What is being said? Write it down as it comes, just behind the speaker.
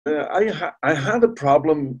I had a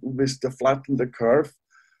problem with the flatten the curve,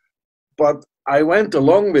 but I went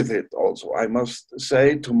along with it also, I must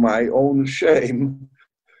say, to my own shame,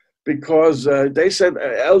 because they said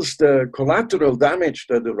else the collateral damage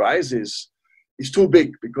that arises is too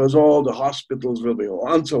big because all the hospitals will be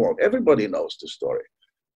on and so on. Everybody knows the story.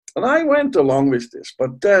 And I went along with this.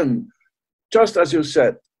 But then, just as you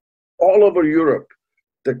said, all over Europe,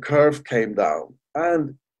 the curve came down.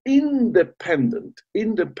 And independent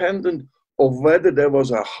of whether there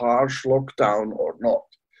was a harsh lockdown or not,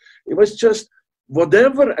 it was just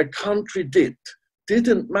whatever a country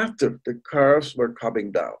didn't matter. The curves were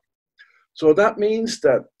coming down. So that means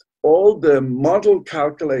that all the model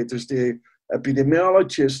calculators, the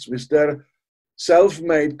epidemiologists with their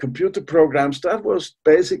self-made computer programs, that was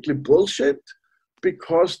basically bullshit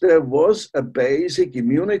because there was a basic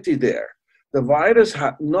immunity there. The virus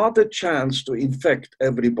had not a chance to infect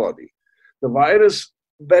everybody. The virus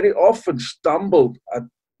very often stumbled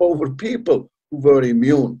over people who were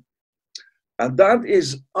immune. And that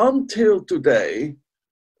is, until today,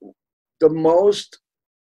 the most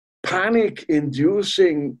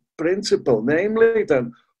panic-inducing principle, namely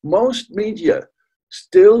that most media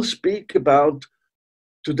still speak about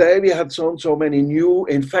today we had so and so many new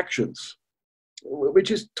infections,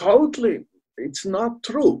 which is totally, it's not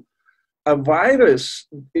true. A virus,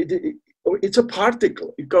 it's a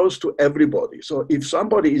particle, it goes to everybody. So if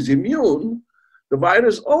somebody is immune, the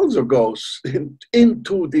virus also goes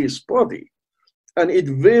into this body and it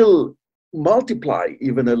will multiply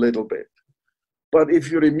even a little bit. But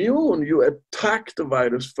if you're immune, you attack the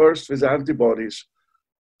virus first with antibodies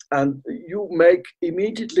and you make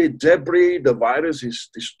immediately debris, the virus is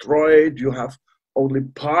destroyed, you have only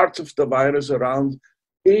parts of the virus around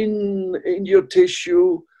in your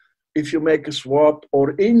tissue if you make a swab,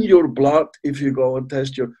 or in your blood if you go and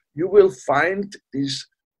test you will find this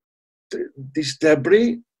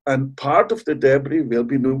debris, and part of the debris will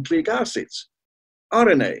be nucleic acids,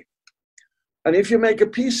 RNA. And if you make a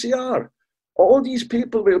PCR, all these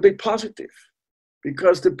people will be positive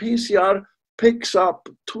because the PCR picks up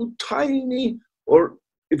two tiny, or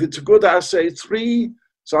if it's a good assay, 3,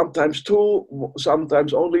 sometimes 2,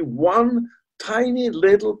 sometimes only 1 tiny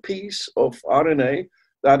little piece of RNA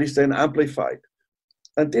that is then amplified.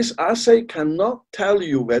 And this assay cannot tell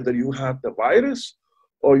you whether you had the virus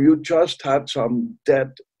or you just had some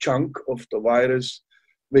dead chunk of the virus,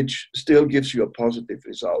 which still gives you a positive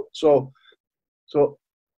result. So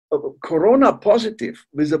corona positive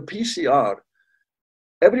with a PCR,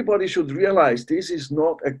 everybody should realize this is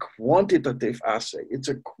not a quantitative assay, it's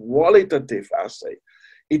a qualitative assay.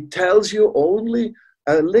 It tells you only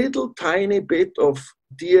a little tiny bit of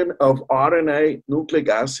DNA, of RNA, nucleic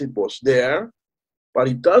acid was there, but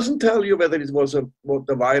it doesn't tell you whether it was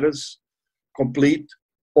the virus complete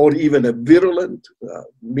or even a virulent,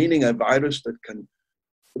 meaning a virus that can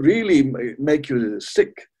really make you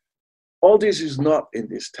sick. All this is not in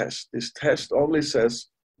this test. This test only says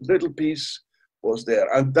little piece was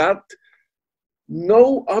there, and that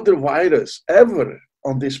no other virus ever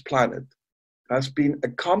on this planet has been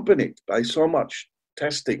accompanied by so much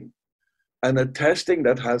testing, and a testing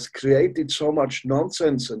that has created so much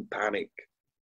nonsense and panic.